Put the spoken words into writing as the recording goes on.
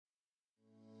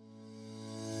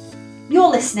You're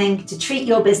listening to Treat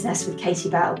Your Business with Katie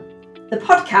Bell, the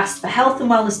podcast for health and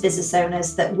wellness business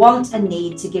owners that want and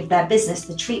need to give their business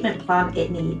the treatment plan it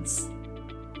needs.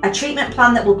 A treatment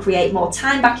plan that will create more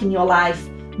time back in your life,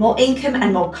 more income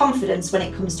and more confidence when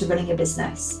it comes to running a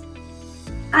business.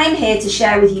 I'm here to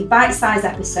share with you bite-sized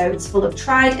episodes full of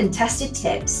tried and tested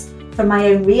tips from my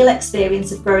own real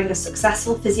experience of growing a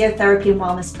successful physiotherapy and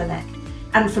wellness clinic,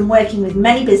 and from working with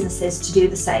many businesses to do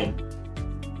the same.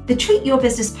 The Treat Your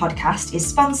Business podcast is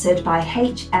sponsored by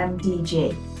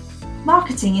HMDG.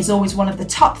 Marketing is always one of the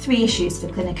top 3 issues for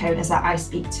clinic owners that I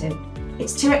speak to.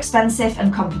 It's too expensive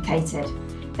and complicated.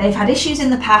 They've had issues in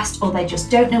the past, or they just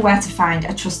don't know where to find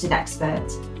a trusted expert.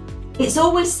 It's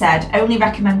always said only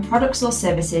recommend products or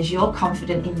services you're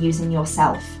confident in using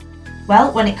yourself.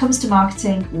 Well, when it comes to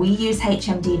marketing, we use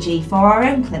HMDG for our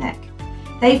own clinic.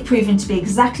 They've proven to be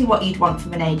exactly what you'd want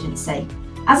from an agency.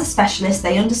 As a specialist,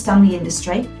 they understand the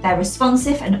industry, they're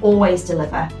responsive and always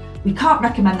deliver. We can't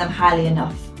recommend them highly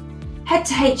enough. Head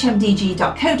to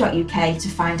hmdg.co.uk to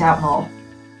find out more.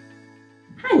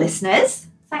 Hi listeners,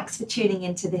 thanks for tuning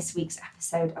into this week's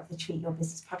episode of the Treat Your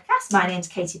Business podcast. My name's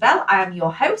Katie Bell, I am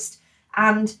your host,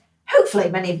 and hopefully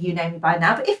many of you know me by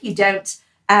now, but if you don't,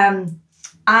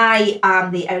 I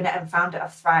am the owner and founder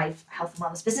of Thrive Health and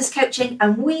Wellness Business Coaching,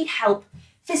 and we help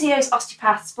physios,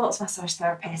 osteopaths, sports massage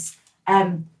therapists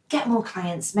get more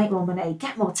clients, make more money,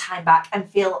 get more time back, and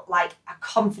feel like a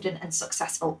confident and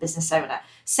successful business owner.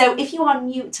 So if you are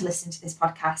new to listening to this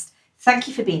podcast, thank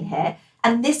you for being here.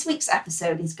 And this week's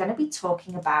episode is going to be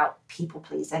talking about people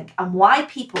pleasing and why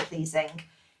people pleasing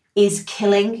is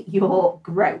killing your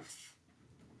growth.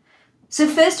 So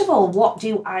first of all, what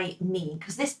do I mean?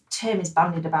 Because this term is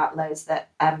bandied about loads that,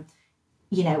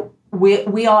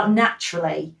 we are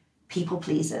naturally people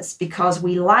pleasers because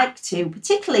we like to,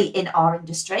 particularly in our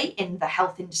industry, in the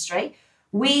health industry,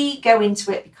 we go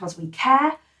into it because we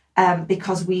care,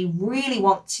 because we really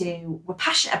we're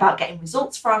passionate about getting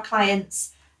results for our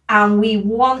clients, and we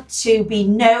want to be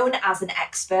known as an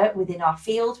expert within our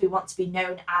field. We want to be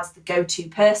known as the go-to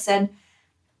person.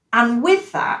 And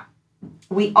with that,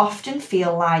 we often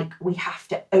feel like we have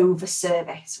to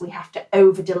over-service, we have to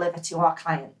over-deliver to our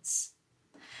clients.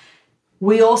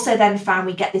 We also then find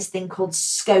we get this thing called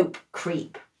scope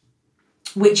creep,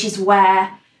 which is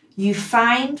where you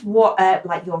find what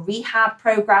like your rehab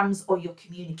programs or your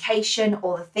communication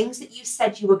or the things that you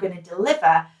said you were going to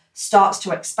deliver starts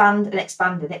to expand and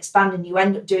expand and expand, and you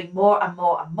end up doing more and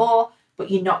more and more,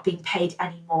 but you're not being paid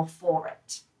any more for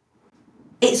it.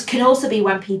 It can also be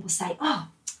when people say, "Oh,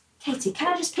 Katie,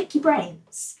 can I just pick your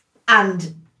brains?"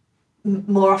 And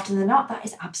more often than not, that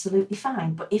is absolutely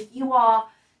fine. But if you are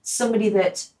somebody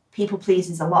that people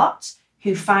pleases a lot,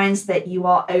 who finds that you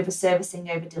are over-servicing,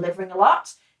 over-delivering a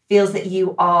lot, feels that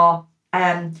you are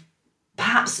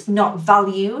perhaps not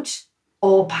valued,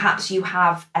 or perhaps you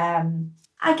have,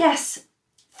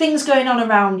 things going on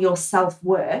around your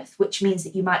self-worth, which means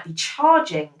that you might be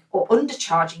charging or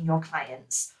undercharging your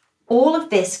clients, all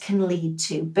of this can lead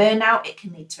to burnout, it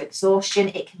can lead to exhaustion,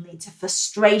 it can lead to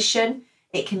frustration,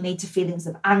 it can lead to feelings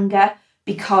of anger,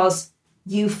 because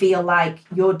you feel like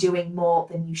you're doing more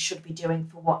than you should be doing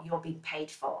for what you're being paid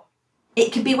for.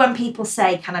 It could be when people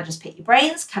say, "Can I just pick your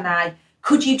brains?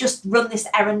 Could you just run this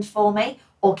errand for me?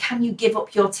 Or can you give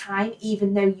up your time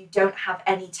even though you don't have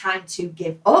any time to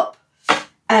give up?"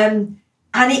 And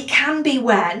it can be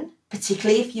when,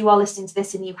 particularly if you are listening to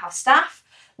this and you have staff,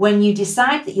 when you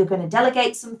decide that you're going to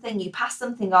delegate something, you pass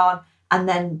something on, and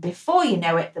then before you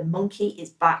know it, the monkey is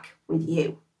back with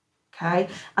you. Okay,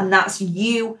 and that's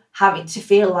you having to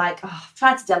feel like, "Oh, I've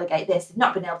tried to delegate this, I've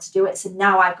not been able to do it, so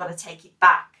now I've got to take it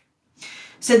back."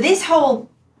 So this whole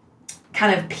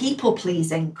kind of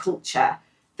people-pleasing culture,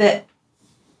 that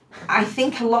I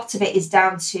think a lot of it is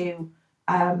down to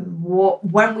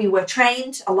when we were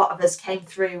trained. A lot of us came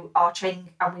through our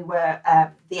training and we were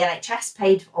the NHS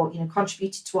paid or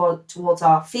contributed towards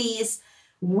our fees.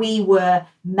 We were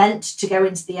meant to go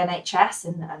into the NHS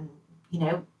and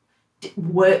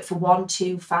work for 1,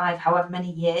 2, 5, however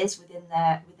many years within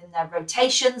their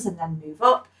rotations and then move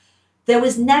up. There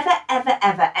was never, ever,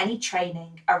 ever any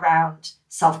training around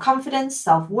self-confidence,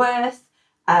 self-worth,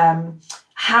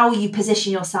 how you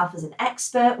position yourself as an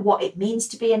expert, what it means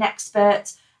to be an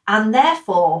expert. And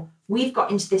therefore, we've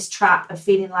got into this trap of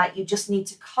feeling like you just need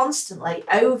to constantly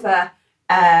over-deliver,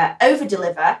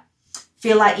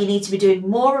 feel like you need to be doing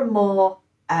more and more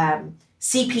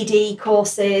CPD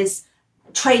courses,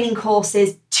 training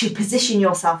courses to position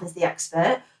yourself as the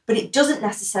expert, but it doesn't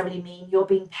necessarily mean you're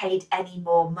being paid any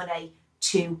more money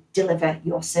to deliver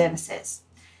your services.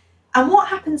 And what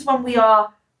happens when we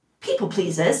are people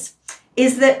pleasers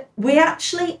is that we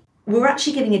actually we're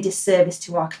actually giving a disservice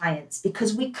to our clients,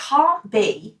 because we can't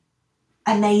be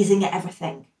amazing at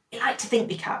everything. We like to think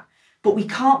we can, but we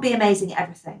can't be amazing at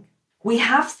everything. We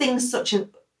have things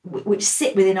which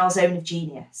sit within our zone of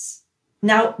genius.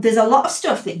 Now, there's a lot of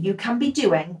stuff that you can be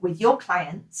doing with your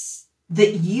clients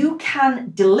that you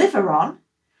can deliver on,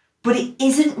 but it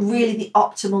isn't really the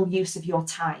optimal use of your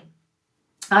time.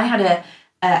 I had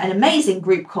an amazing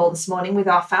group call this morning with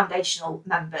our foundational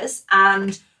members,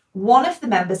 and one of the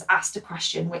members asked a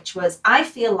question, which was, I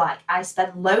feel like I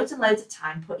spend loads and loads of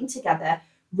time putting together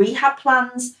rehab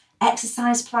plans,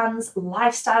 exercise plans,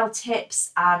 lifestyle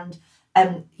tips, and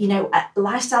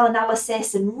lifestyle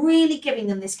analysis, and really giving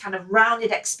them this kind of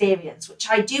rounded experience, which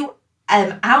I do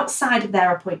outside of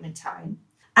their appointment time.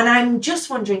 And I'm just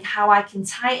wondering how I can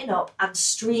tighten up and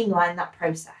streamline that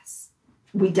process.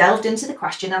 We delved into the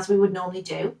question, as we would normally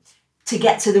do, to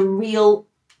get to the real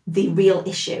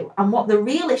issue. And what the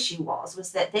real issue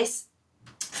was that this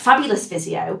fabulous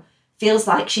physio feels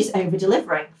like she's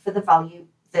over-delivering for the value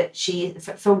that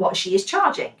for what she is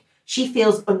charging. She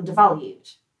feels undervalued.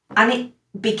 And it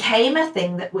became a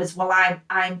thing that was, well,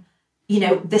 I'm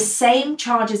the same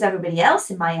charge as everybody else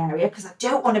in my area, because I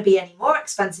don't want to be any more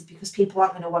expensive because people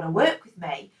aren't going to want to work with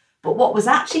me. But what was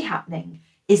actually happening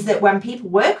is that when people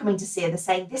were coming to see her, they're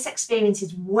saying, this experience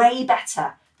is way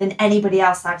better than anybody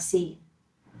else I've seen.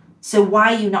 So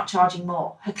why are you not charging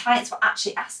more? Her clients were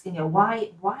actually asking her,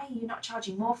 why are you not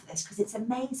charging more for this? Because it's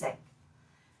amazing.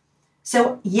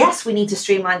 So yes, we need to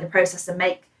streamline the process and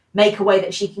make a way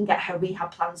that she can get her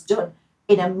rehab plans done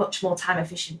in a much more time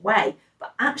efficient way.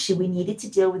 But actually, we needed to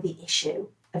deal with the issue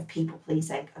of people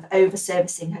pleasing, of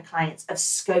over-servicing her clients, of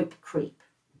scope creep.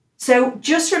 So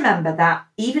just remember that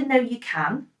even though you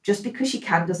can, just because you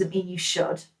can doesn't mean you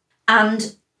should.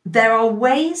 And there are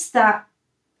ways that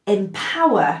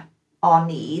empower our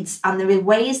needs, and there are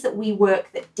ways that we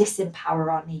work that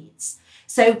disempower our needs.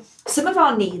 So some of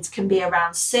our needs can be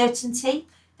around certainty.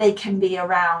 They can be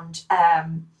around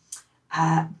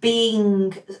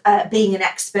being an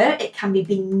expert. It can be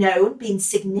being known, being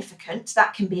significant.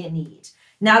 That can be a need.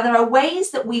 Now, there are ways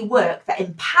that we work that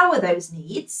empower those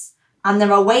needs, and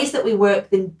there are ways that we work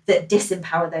that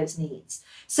disempower those needs.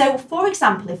 So, for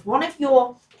example, if one of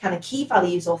your kind of key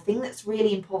values or thing that's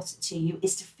really important to you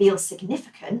is to feel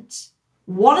significant,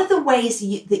 one of the ways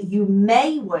that you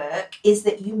may work is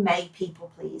that you may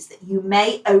people please, that you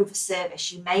may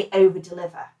over-service, you may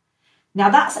over-deliver. Now,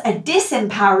 that's a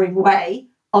disempowering way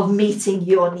of meeting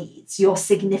your needs, your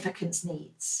significance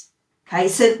needs. Okay,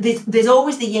 so there's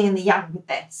always the yin and the yang with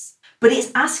this, but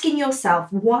it's asking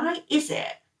yourself, why is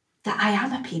it that I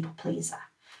am a people pleaser?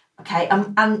 Okay,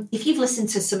 and if you've listened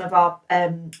to some of our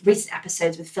recent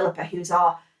episodes with Philippa, who's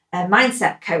our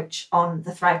mindset coach on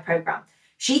the Thrive program,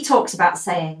 she talks about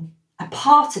saying a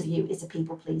part of you is a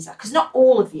people pleaser, because not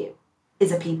all of you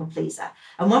is a people pleaser.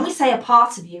 And when we say a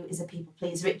part of you is a people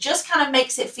pleaser, it just kind of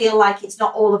makes it feel like it's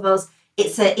not all of us.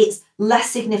 It's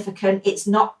less significant. It's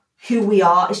not who we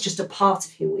are. It's just a part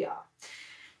of who we are.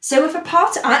 So if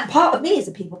part of me is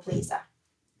a people pleaser,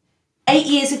 8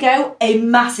 years ago, a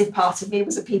massive part of me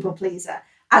was a people pleaser.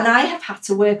 And I have had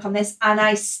to work on this, and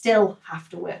I still have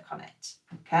to work on it.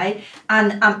 Okay.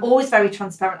 And I'm always very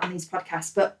transparent on these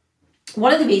podcasts. But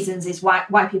one of the reasons is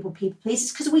why people please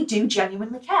is because we do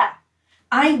genuinely care.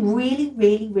 I really,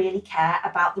 really, really care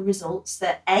about the results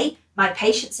that A, my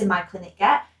patients in my clinic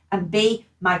get, and B,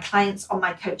 my clients on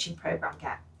my coaching program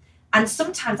get. And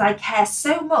sometimes I care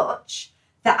so much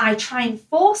that I try and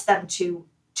force them to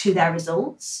their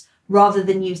results rather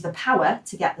than use the power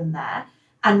to get them there.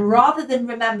 And rather than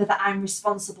remember that I'm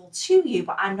responsible to you,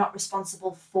 but I'm not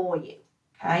responsible for you.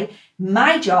 Okay.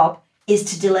 My job is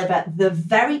to deliver the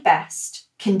very best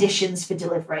conditions for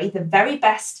delivery, the very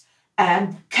best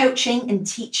coaching and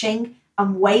teaching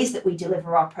and ways that we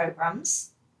deliver our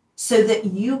programs, so that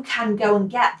you can go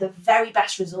and get the very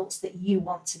best results that you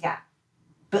want to get.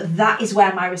 But that is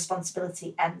where my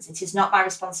responsibility ends. It is not my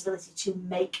responsibility to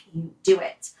make you do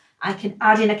it. I can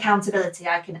add in accountability.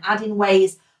 I can add in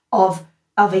ways of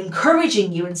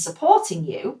encouraging you and supporting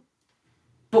you,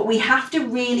 but we have to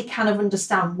really kind of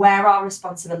understand where our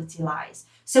responsibility lies.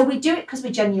 So we do it because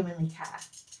we genuinely care.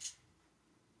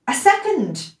 A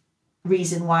second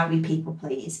reason why we people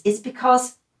please is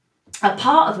because a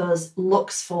part of us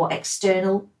looks for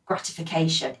external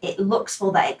gratification. It looks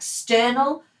for that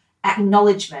external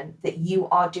acknowledgement that you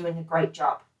are doing a great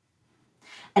job.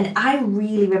 And I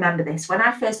really remember this when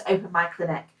I first opened my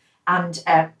clinic, and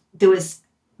there was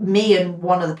me and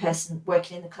one other person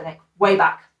working in the clinic way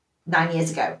back 9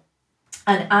 years ago.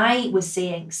 And I was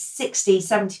seeing 60,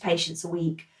 70 patients a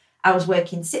week. I was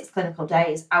working 6 clinical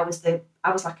days. I was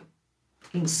like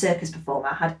circus performer,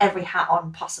 had every hat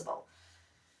on possible.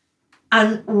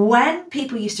 And when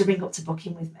people used to ring up to book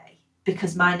in with me,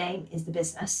 because my name is the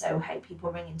business, so hey,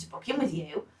 people ring in to book in with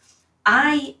you,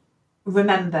 I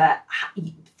remember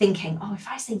thinking, oh, if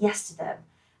I say yes to them,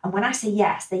 and when I say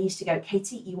yes, they used to go,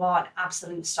 Katie, you are an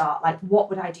absolute star. Like, what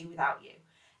would I do without you?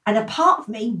 And a part of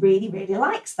me really, really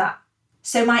likes that.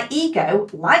 So my ego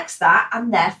likes that,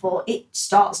 and therefore it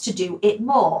starts to do it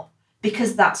more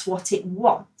because that's what it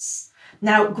wants.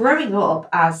 Now, growing up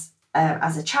as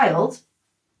a child,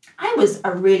 I was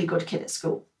a really good kid at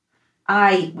school.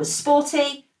 I was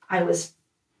sporty. I was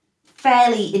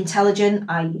fairly intelligent.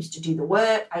 I used to do the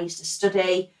work. I used to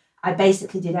study. I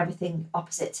basically did everything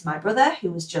opposite to my brother,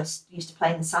 who was just used to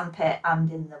play in the sandpit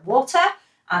and in the water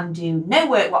and do no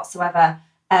work whatsoever,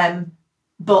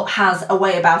 but has a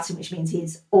way about him, which means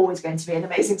he's always going to be an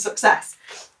amazing success.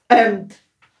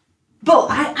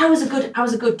 But I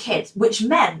was a good kid, which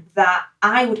meant that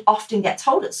I would often get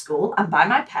told at school and by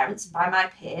my parents and by my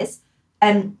peers,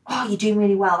 oh, you're doing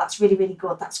really well. That's really, really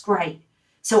good. That's great.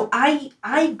 So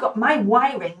I got my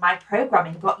wiring, my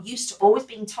programming got used to always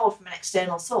being told from an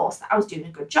external source that I was doing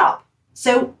a good job.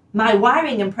 So my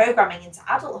wiring and programming into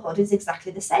adulthood is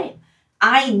exactly the same.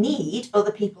 I need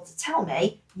other people to tell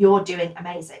me you're doing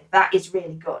amazing. That is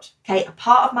really good. Okay. A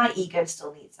part of my ego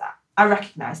still needs that. I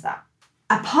recognize that.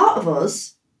 A part of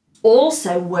us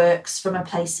also works from a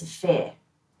place of fear.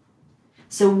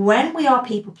 So when we are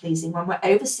people pleasing, when we're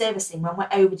over servicing, when we're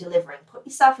over delivering, put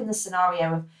yourself in the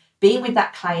scenario of being with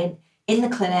that client in the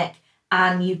clinic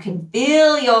and you can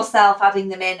feel yourself adding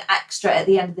them in extra at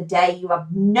the end of the day. You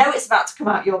know it's about to come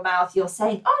out your mouth. You're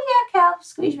saying, oh yeah, okay, I'll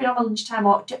squeeze you in on my lunchtime,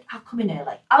 or I'll come in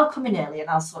early. I'll come in early and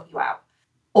I'll sort you out.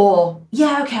 Or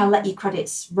yeah, okay, I'll let your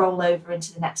credits roll over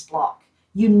into the next block.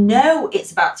 You know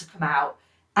it's about to come out.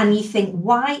 And you think,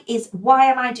 why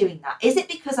am I doing that? Is it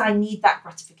because I need that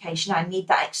gratification? I need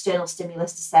that external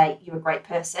stimulus to say you're a great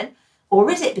person? Or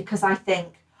is it because I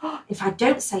think, oh, if I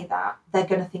don't say that, they're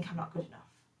going to think I'm not good enough?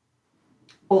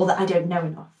 Or that I don't know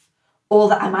enough? Or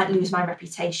that I might lose my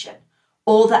reputation?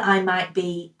 Or that I might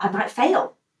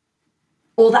fail?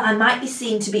 Or that I might be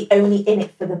seen to be only in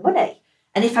it for the money?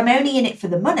 And if I'm only in it for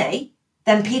the money,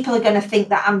 then people are going to think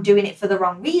that I'm doing it for the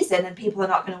wrong reason and people are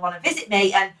not going to want to visit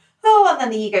me, and then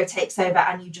the ego takes over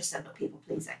and you just end up people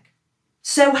pleasing.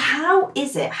 So how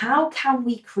can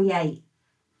we create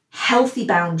healthy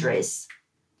boundaries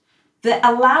that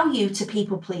allow you to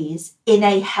people please in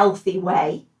a healthy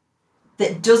way,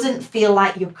 that doesn't feel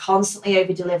like you're constantly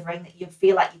over delivering, that you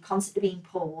feel like you're constantly being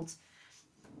pulled?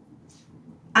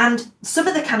 And some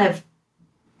of the kind of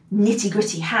nitty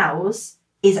gritty hows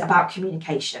is about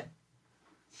communication.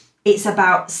 It's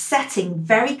about setting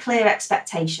very clear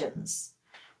expectations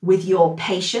with your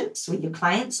patients, with your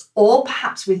clients, or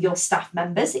perhaps with your staff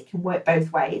members. It can work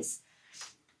both ways.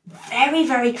 Very,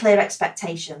 very clear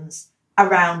expectations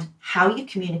around how you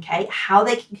communicate, how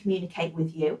they can communicate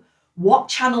with you, what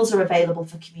channels are available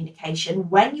for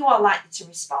communication, when you are likely to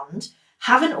respond.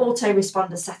 Have an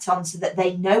autoresponder set on so that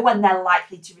they know when they're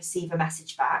likely to receive a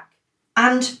message back,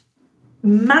 and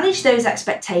manage those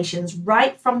expectations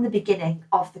right from the beginning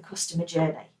of the customer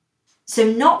journey. So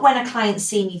not when a client's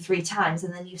seen you 3 times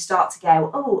and then you start to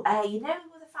go,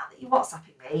 the fact that you're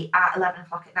WhatsApping me at 11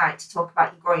 o'clock at night to talk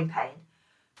about your groin pain,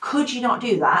 could you not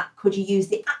do that? Could you use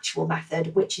the actual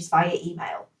method, which is via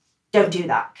email? Don't do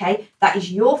that, okay? That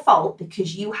is your fault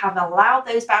because you have allowed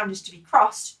those boundaries to be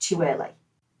crossed too early.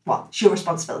 Well, it's your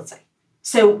responsibility.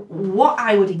 So what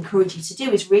I would encourage you to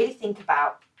do is really think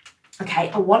about, okay,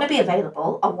 I want to be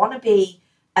available. I want to be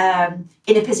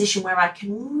in a position where I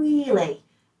can really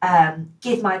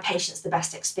give my patients the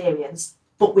best experience,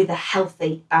 but with a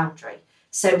healthy boundary.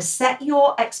 So set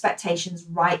your expectations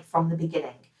right from the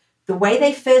beginning. The way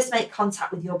they first make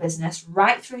contact with your business,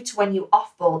 right through to when you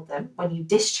offboard them, when you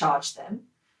discharge them,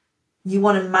 you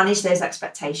want to manage those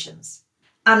expectations.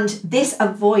 And this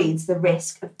avoids the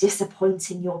risk of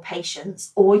disappointing your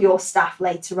patients or your staff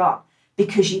later on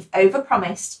because you've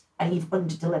overpromised and you've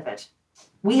underdelivered.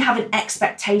 We have an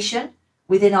expectation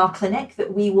within our clinic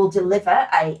that we will deliver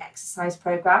an exercise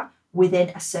program within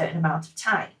a certain amount of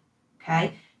time.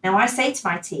 Okay. Now I say to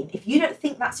my team, if you don't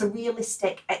think that's a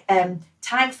realistic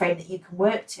time frame that you can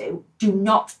work to, do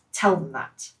not tell them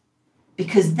that,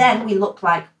 because then we look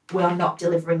like we are not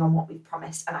delivering on what we've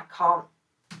promised, and I can't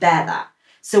bear that.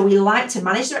 So we like to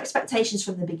manage their expectations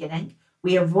from the beginning.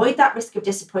 We avoid that risk of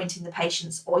disappointing the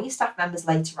patients or your staff members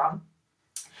later on.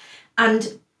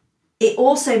 And it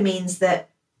also means that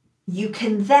you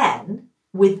can then,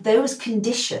 with those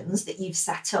conditions that you've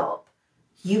set up,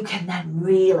 you can then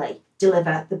really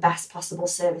deliver the best possible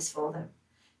service for them.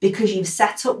 because you've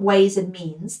set up ways and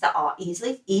means that are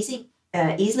easily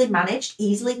managed,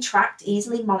 easily tracked,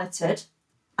 easily monitored.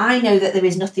 I know that there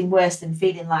is nothing worse than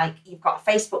feeling like you've got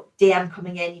a Facebook DM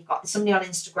coming in, you've got somebody on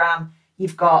Instagram,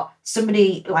 you've got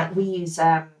somebody, like we use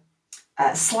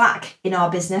Slack in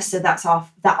our business, so that's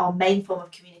our main form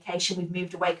of communication. We've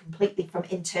moved away completely from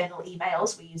internal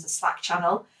emails. We use a Slack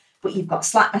channel, but you've got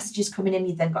Slack messages coming in,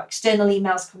 you've then got external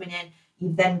emails coming in,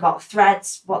 you've then got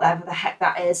threads, whatever the heck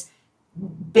that is,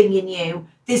 binging you.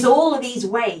 There's all of these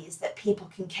ways that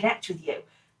people can connect with you.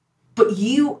 But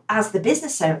you, as the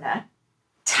business owner,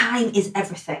 time is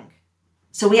everything.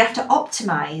 So we have to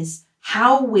optimize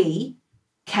how we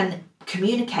can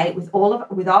communicate with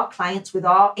our clients, with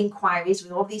our inquiries,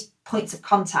 with all these points of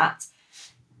contact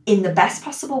in the best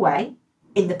possible way,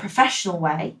 in the professional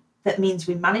way. That means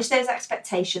we manage those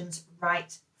expectations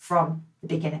right from the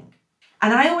beginning.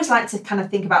 And I always like to kind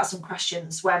of think about some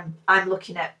questions when I'm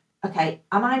looking at, okay,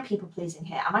 am I people pleasing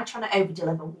here? Am I trying to over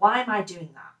deliver? Why am I doing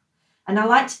that? And I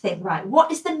like to think, right,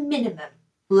 what is the minimum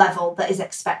level that is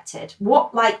expected?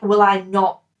 What will I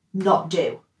not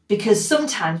do? Because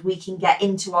sometimes we can get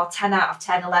into our 10 out of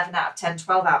 10, 11 out of 10,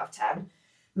 12 out of 10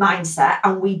 mindset,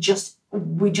 and we just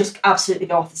absolutely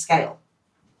go off the scale.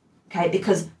 Okay,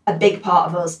 because a big part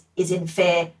of us is in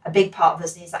fear, a big part of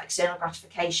us needs that external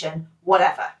gratification,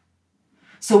 whatever.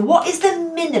 So what is the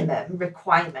minimum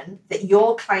requirement that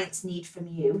your clients need from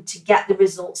you to get the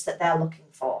results that they're looking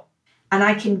for? And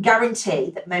I can guarantee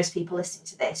that most people listening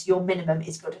to this, your minimum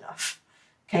is good enough.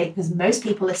 Okay, because most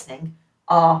people listening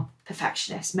are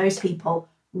perfectionists. Most people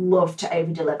love to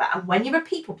over-deliver. And when you're a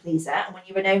people pleaser and when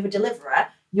you're an over-deliverer,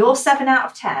 your 7 out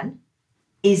of 10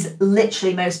 is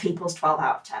literally most people's 12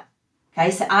 out of 10.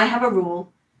 Okay, so I have a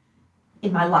rule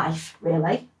in my life,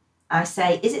 really. I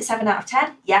say, is it 7 out of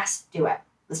 10? Yes, do it.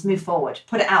 Let's move forward.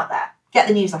 Put it out there. Get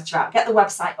the newsletter out. Get the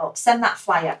website up. Send that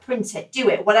flyer. Print it. Do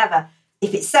it. Whatever.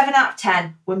 If it's 7 out of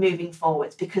 10, we're moving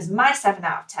forwards, because my 7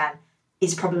 out of 10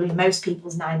 is probably most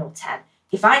people's 9 or 10.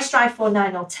 If I strive for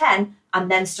 9 or 10, I'm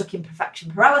then stuck in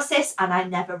perfection paralysis and I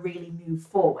never really move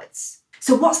forwards.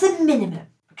 So what's the minimum,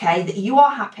 okay, that you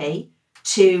are happy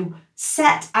to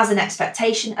set as an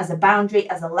expectation, as a boundary,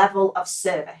 as a level of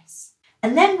service?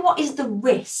 And then what is the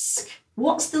risk?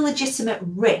 What's the legitimate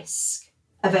risk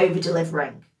of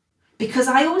over-delivering? Because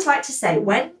I always like to say,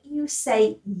 when you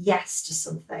say yes to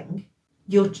something,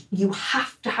 you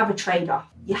have to have a trade-off.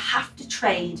 You have to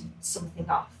trade something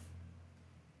off.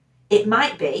 It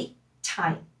might be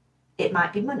time. It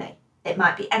might be money. It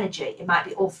might be energy. It might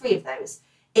be all three of those.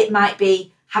 It might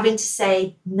be having to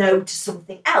say no to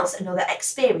something else, another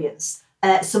experience,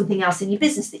 something else in your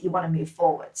business that you want to move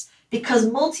forwards. Because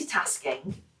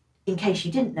multitasking, in case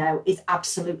you didn't know, is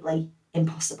absolutely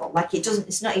impossible.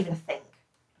 It's not even a thing,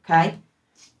 okay?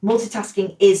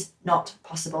 Multitasking is not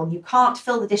possible. You can't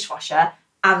fill the dishwasher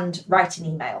and write an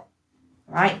email,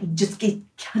 right? It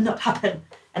cannot happen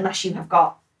unless you have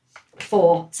got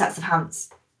 4 sets of hands.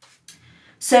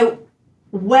 So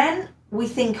when we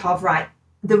think of, right,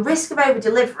 the risk of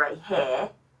over-delivery here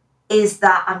is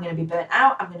that I'm going to be burnt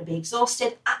out, I'm going to be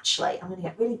exhausted. Actually, I'm going to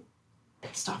get really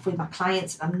pissed off with my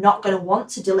clients and I'm not going to want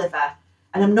to deliver,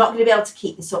 and I'm not going to be able to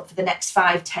keep this up for the next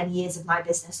 5-10 years of my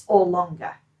business or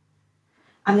longer.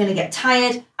 I'm going to get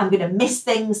tired, I'm going to miss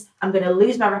things, I'm going to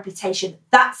lose my reputation.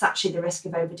 That's actually the risk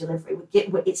of over-delivery.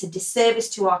 It's a disservice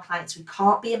to our clients. We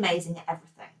can't be amazing at everything.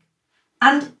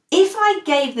 And if I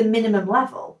gave the minimum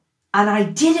level and I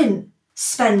didn't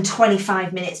spend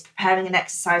 25 minutes preparing an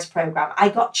exercise program, I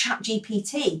got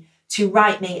ChatGPT to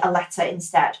write me a letter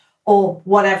instead, or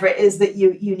whatever it is that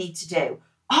you need to do,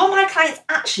 are my clients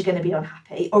actually going to be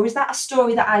unhappy? Or is that a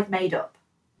story that I've made up?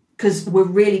 Because we're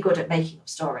really good at making up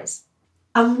stories.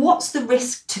 And what's the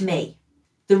risk to me?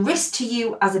 The risk to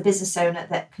you as a business owner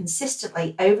that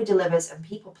consistently over-delivers and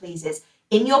people pleases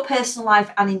in your personal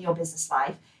life and in your business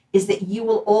life is that you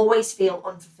will always feel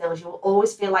unfulfilled. You will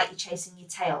always feel like you're chasing your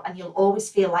tail, and you'll always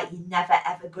feel like you're never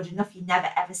ever good enough. You're never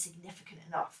ever significant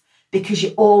enough because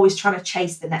you're always trying to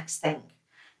chase the next thing.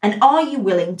 And are you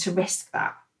willing to risk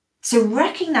that? So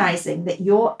recognizing that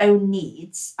your own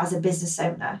needs as a business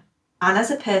owner and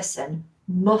as a person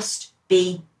must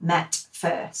be met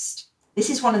first. This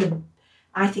is one of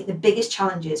the biggest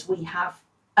challenges we have.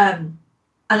 And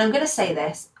I'm going to say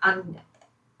this, and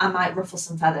I might ruffle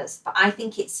some feathers, but I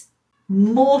think it's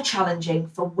more challenging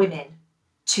for women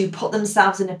to put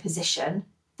themselves in a position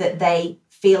that they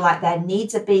feel like their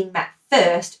needs are being met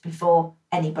first before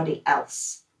anybody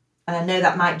else. And I know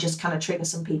that might just kind of trigger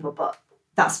some people, but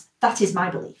that is my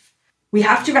belief. We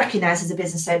have to recognise as a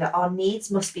business owner our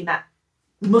needs must be met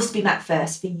must be met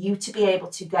first for you to be able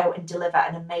to go and deliver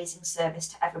an amazing service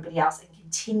to everybody else and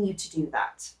continue to do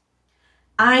that.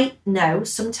 I know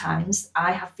sometimes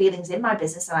I have feelings in my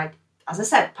business, and as I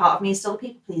said, part of me is still a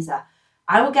people pleaser.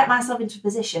 I will get myself into a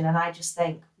position and I just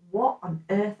think, what on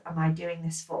earth am I doing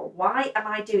this for? Why am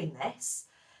I doing this?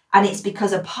 And it's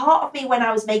because a part of me, when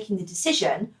I was making the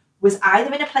decision, was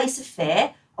either in a place of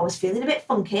fear, I was feeling a bit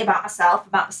funky about myself,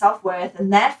 about my self-worth,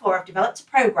 and therefore I've developed a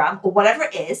program or whatever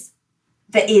it is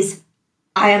that is,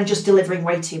 I am just delivering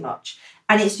way too much.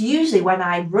 And it's usually when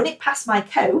I run it past my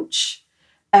coach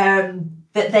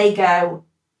that they go,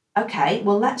 okay,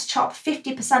 well, let's chop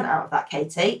 50% out of that,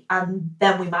 Katie, and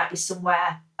then we might be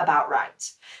somewhere about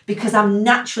right. Because I'm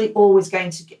naturally always going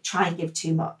to try and give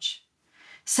too much.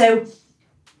 So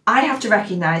I have to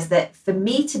recognize that for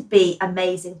me to be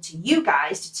amazing to you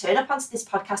guys, to turn up onto this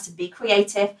podcast and be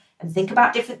creative and think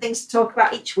about different things to talk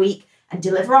about each week and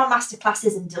deliver our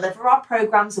masterclasses and deliver our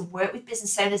programs and work with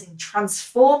business owners and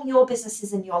transform your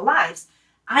businesses and your lives,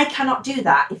 I cannot do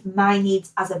that if my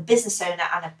needs as a business owner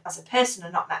and as a person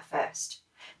are not met first.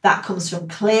 That comes from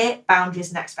clear boundaries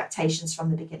and expectations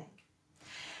from the beginning.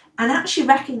 And actually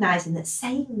recognizing that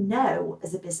saying no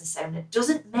as a business owner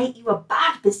doesn't make you a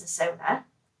bad business owner.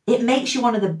 It makes you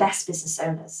one of the best business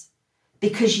owners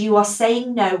because you are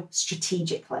saying no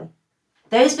strategically.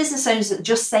 Those business owners that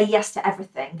just say yes to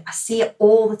everything, I see it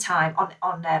all the time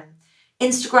on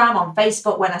Instagram, on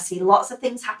Facebook, when I see lots of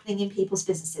things happening in people's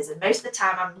businesses. And most of the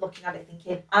time I'm looking at it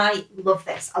thinking, I love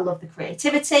this. I love the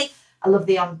creativity. I love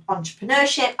the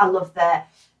entrepreneurship. I love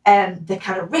the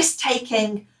kind of risk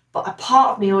taking. But a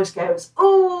part of me always goes,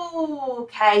 oh,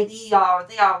 okay, they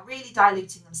are really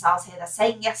diluting themselves here. They're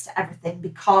saying yes to everything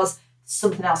because there's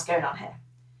something else going on here.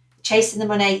 Chasing the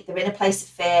money, they're in a place of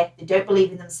fear, they don't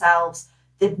believe in themselves,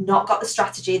 they've not got the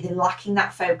strategy, they're lacking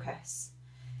that focus.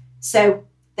 So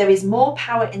there is more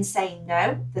power in saying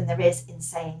no than there is in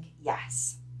saying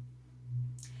yes.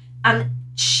 And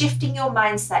shifting your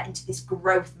mindset into this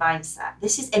growth mindset.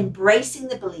 This is embracing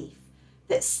the belief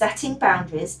that setting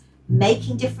boundaries,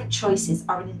 making different choices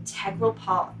are an integral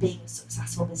part of being a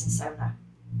successful business owner.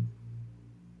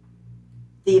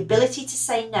 The ability to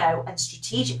say no and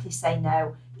strategically say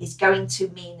no is going to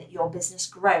mean that your business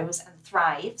grows and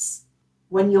thrives.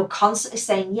 When you're constantly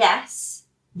saying yes,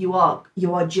 you are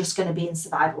just going to be in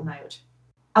survival mode.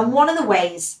 And one of the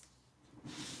ways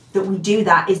that we do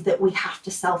that is that we have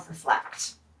to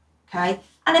self-reflect. Okay?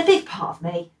 And a big part of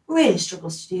me really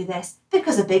struggles to do this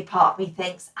because a big part of me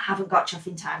thinks I haven't got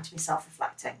chuffing time to be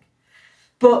self-reflecting.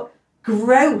 But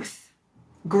growth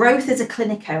as a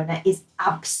clinic owner is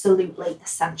absolutely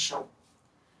essential.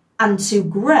 And to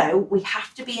grow, we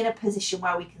have to be in a position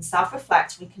where we can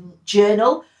self-reflect, we can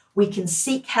journal, we can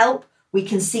seek help, we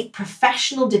can seek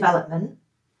professional development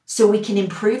so we can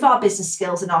improve our business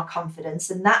skills and our confidence.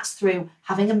 And that's through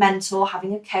having a mentor,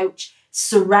 having a coach,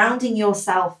 surrounding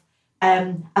yourself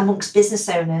amongst business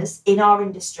owners in our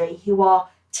industry who are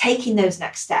taking those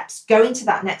next steps, going to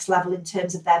that next level in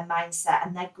terms of their mindset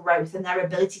and their growth and their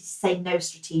ability to say no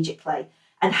strategically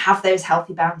and have those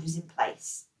healthy boundaries in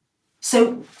place.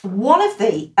 So one of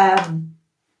the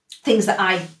things that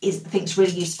I think is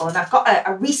really useful, and I've got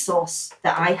a resource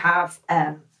that I have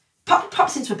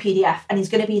pops into a PDF and is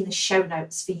going to be in the show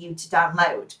notes for you to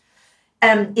download,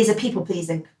 is a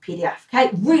people-pleasing PDF, okay?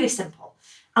 Really simple.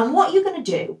 And what you're going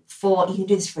to do you can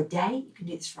do this for a day, you can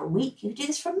do this for a week, you can do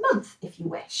this for a month if you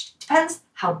wish. Depends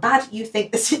how bad you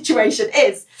think the situation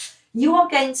is. You are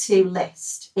going to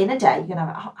list in a day, you're going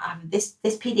to have this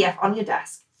PDF on your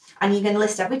desk, and you're going to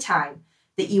list every time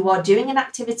that you are doing an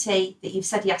activity that you've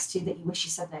said yes to that you wish you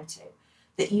said no to,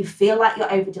 that you feel like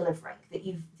you're over-delivering,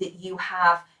 that you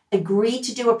have agreed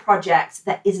to do a project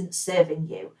that isn't serving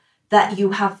you, that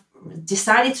you have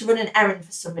decided to run an errand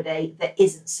for somebody that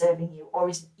isn't serving you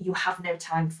or you have no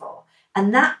time for.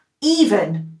 And that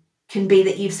even can be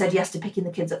that you've said yes to picking the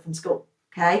kids up from school,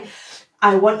 okay?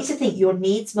 I want you to think your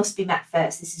needs must be met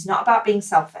first. This is not about being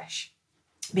selfish.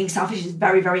 Being selfish is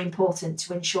very, very important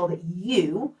to ensure that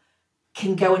you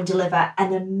can go and deliver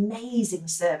an amazing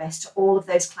service to all of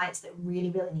those clients that really,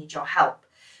 really need your help.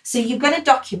 So you're going to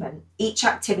document each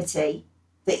activity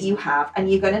that you have, and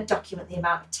you're going to document the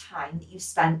amount of time that you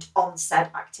spent on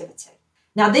said activity.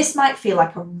 Now, this might feel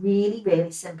like a really, really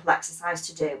simple exercise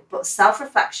to do, but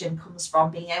self-reflection comes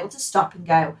from being able to stop and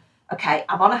go, okay,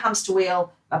 I'm on a hamster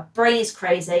wheel, my brain is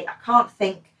crazy, I can't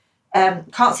think,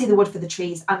 can't see the wood for the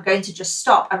trees. I'm going to just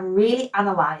stop and really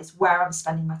analyse where I'm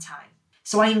spending my time.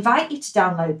 So I invite you to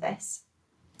download this.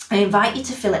 I invite you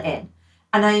to fill it in.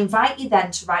 And I invite you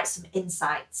then to write some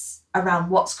insights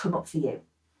around what's come up for you.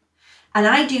 And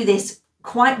I do this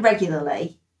quite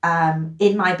regularly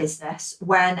in my business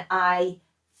when I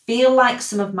feel like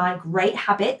some of my great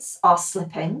habits are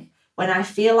slipping, when I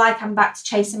feel like I'm back to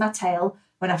chasing my tail,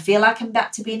 when I feel like I'm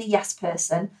back to being a yes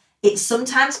person. It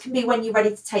sometimes can be when you're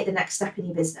ready to take the next step in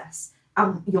your business.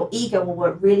 Your ego will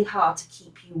work really hard to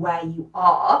keep you where you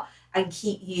are and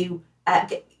keep you,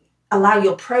 allow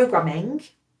your programming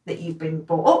that you've been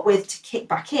brought up with to kick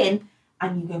back in,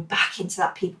 and you go back into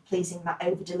that people pleasing, that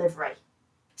over delivery.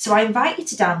 So I invite you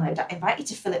to download it, I invite you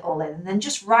to fill it all in, and then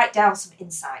just write down some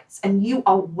insights. And you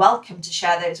are welcome to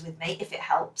share those with me if it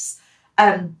helps.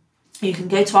 You can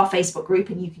go to our Facebook group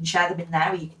and you can share them in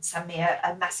there, or you can send me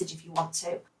a message if you want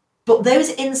to. But those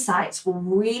insights will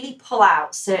really pull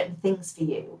out certain things for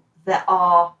you that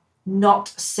are not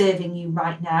serving you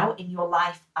right now in your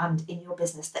life and in your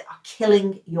business, that are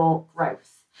killing your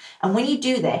growth. And when you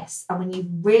do this, and when you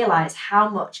realize how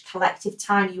much collective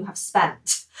time you have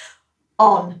spent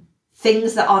on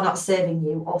things that are not serving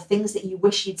you, or things that you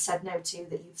wish you'd said no to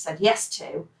that you've said yes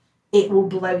to, it will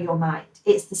blow your mind.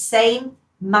 It's the same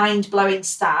mind-blowing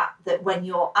stat that when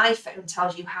your iPhone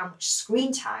tells you how much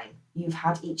screen time you've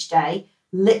had each day,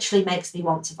 literally makes me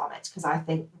want to vomit, because I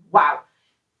think, wow,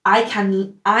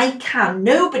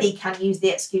 nobody can use the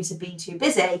excuse of being too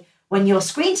busy when your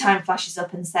screen time flashes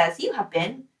up and says you have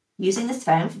been using this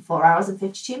phone for 4 hours and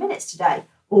 52 minutes today,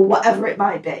 or whatever it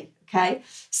might be. Okay,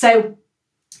 so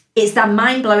it's that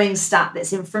mind-blowing stat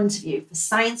that's in front of you. For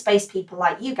science-based people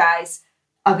like you guys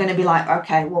are going to be like,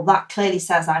 okay, well, that clearly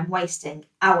says I'm wasting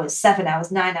hours, 7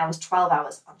 hours, 9 hours, 12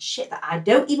 hours on shit that I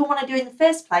don't even want to do in the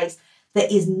first place,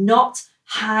 that is not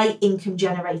high income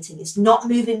generating. It's not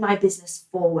moving my business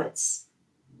forwards.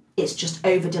 It's just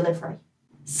over delivery.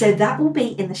 So that will be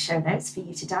in the show notes for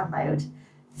you to download.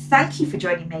 Thank you for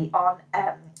joining me on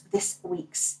this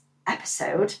week's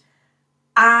episode.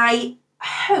 I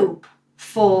hope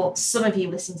for some of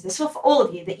you listening to this, or for all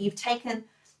of you, that you've taken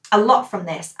a lot from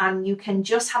this, and you can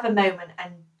just have a moment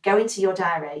and go into your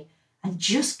diary and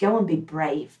just go and be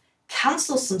brave.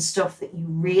 Cancel some stuff that you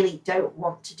really don't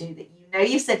want to do, that you know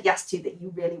you said yes to, that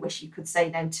you really wish you could say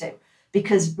no to.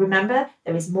 Because remember,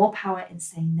 there is more power in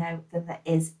saying no than there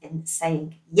is in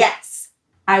saying yes.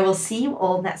 I will see you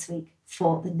all next week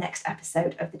for the next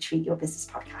episode of the Treat Your Business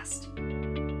podcast.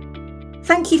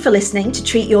 Thank you for listening to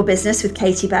Treat Your Business with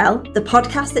Katie Bell, the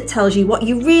podcast that tells you what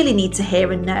you really need to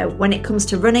hear and know when it comes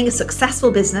to running a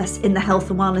successful business in the health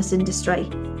and wellness industry,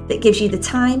 that gives you the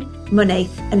time, money,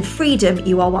 and freedom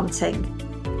you are wanting.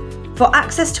 For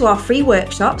access to our free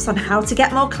workshops on how to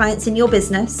get more clients in your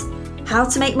business, how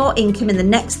to make more income in the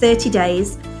next 30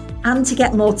 days, and to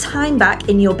get more time back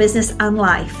in your business and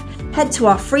life, head to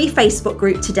our free Facebook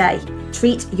group today,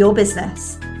 Treat Your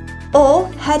Business.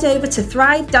 Or head over to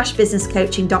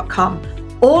thrive-businesscoaching.com.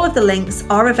 All of the links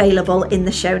are available in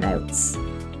the show notes.